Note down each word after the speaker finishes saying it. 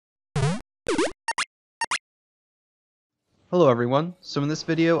Hello everyone, so in this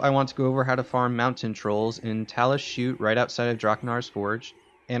video I want to go over how to farm mountain trolls in Talus Chute right outside of Droknar's Forge,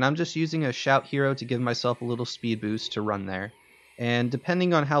 and I'm just using a shout hero to give myself a little speed boost to run there. And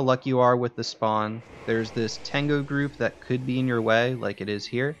depending on how lucky you are with the spawn, there's this Tango group that could be in your way like it is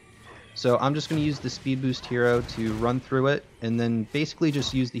here. So I'm just going to use the speed boost hero to run through it, and then basically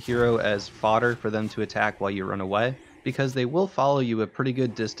just use the hero as fodder for them to attack while you run away, because they will follow you a pretty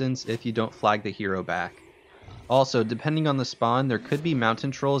good distance if you don't flag the hero back. Also, depending on the spawn, there could be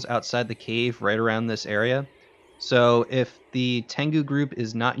mountain trolls outside the cave right around this area. So if the Tengu group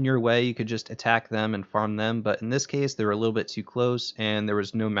is not in your way, you could just attack them and farm them, but in this case they were a little bit too close and there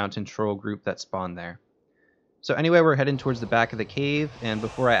was no mountain troll group that spawned there. So anyway, we're heading towards the back of the cave, and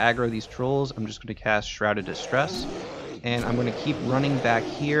before I aggro these trolls, I'm just going to cast Shrouded Distress, and I'm going to keep running back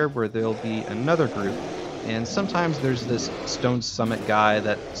here where there'll be another group, and sometimes there's this Stone Summit guy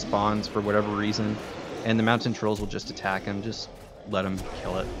that spawns for whatever reason, and the mountain trolls will just attack him, just let him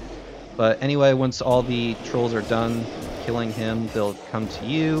kill it. But anyway, once all the trolls are done killing him, they'll come to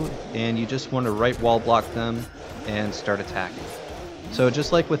you, and you just want to right wall block them and start attacking. So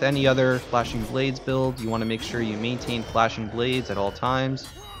just like with any other Flashing Blades build, you want to make sure you maintain Flashing Blades at all times,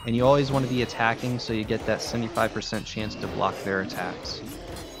 and you always want to be attacking so you get that 75% chance to block their attacks.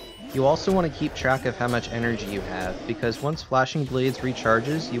 You also want to keep track of how much energy you have, because once Flashing Blades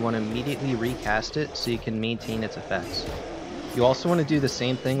recharges, you want to immediately recast it so you can maintain its effects. You also want to do the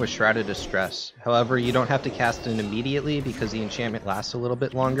same thing with Shrouded Distress. However, you don't have to cast it immediately because the enchantment lasts a little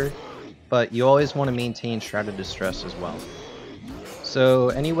bit longer, but you always want to maintain Shrouded Distress as well. So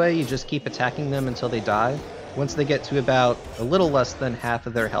anyway, you just keep attacking them until they die. Once they get to about a little less than half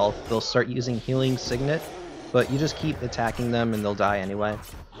of their health, they'll start using Healing Signet, but you just keep attacking them and they'll die anyway.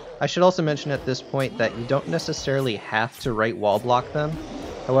 I should also mention at this point that you don't necessarily have to right wall block them.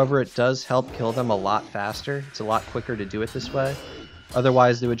 However, it does help kill them a lot faster. It's a lot quicker to do it this way.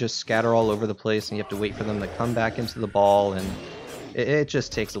 Otherwise, they would just scatter all over the place and you have to wait for them to come back into the ball, and it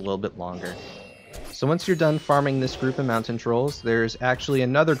just takes a little bit longer. So once you're done farming this group of mountain trolls, there's actually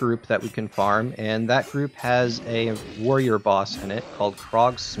another group that we can farm, and that group has a warrior boss in it called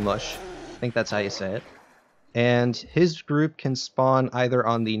Krog Smush. I think that's how you say it. And his group can spawn either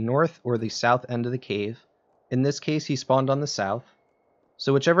on the north or the south end of the cave. In this case, he spawned on the south.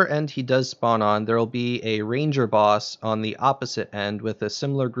 So whichever end he does spawn on, there will be a ranger boss on the opposite end with a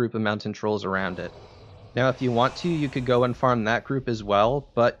similar group of mountain trolls around it. Now if you want to, you could go and farm that group as well,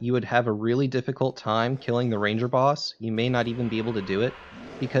 but you would have a really difficult time killing the ranger boss. You may not even be able to do it,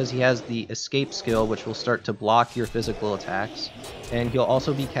 because he has the escape skill, which will start to block your physical attacks, and he'll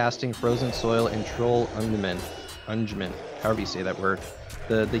also be casting Frozen Soil and Troll Ungement, however you say that word,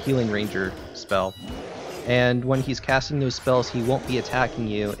 the healing ranger spell. And when he's casting those spells, he won't be attacking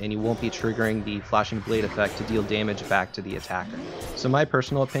you, and he won't be triggering the Flashing Blade effect to deal damage back to the attacker. So my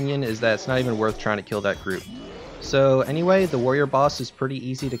personal opinion is that it's not even worth trying to kill that group. So anyway, the warrior boss is pretty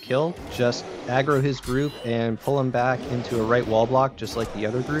easy to kill. Just aggro his group and pull him back into a right wall block just like the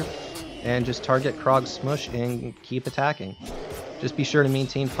other group, and just target Krog Smush and keep attacking. Just be sure to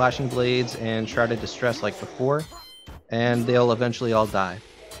maintain Flashing Blades and Shrouded Distress like before, and they'll eventually all die.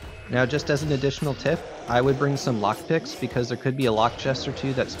 Now just as an additional tip, I would bring some lockpicks, because there could be a lock chest or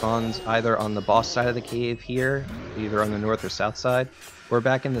two that spawns either on the boss side of the cave here, either on the north or south side, or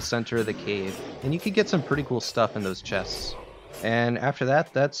back in the center of the cave, and you could get some pretty cool stuff in those chests. And after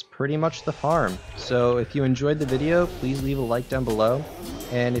that, that's pretty much the farm. So if you enjoyed the video, please leave a like down below,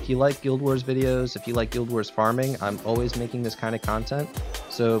 and if you like Guild Wars videos, if you like Guild Wars farming, I'm always making this kind of content,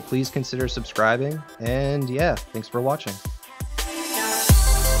 so please consider subscribing, and yeah, thanks for watching.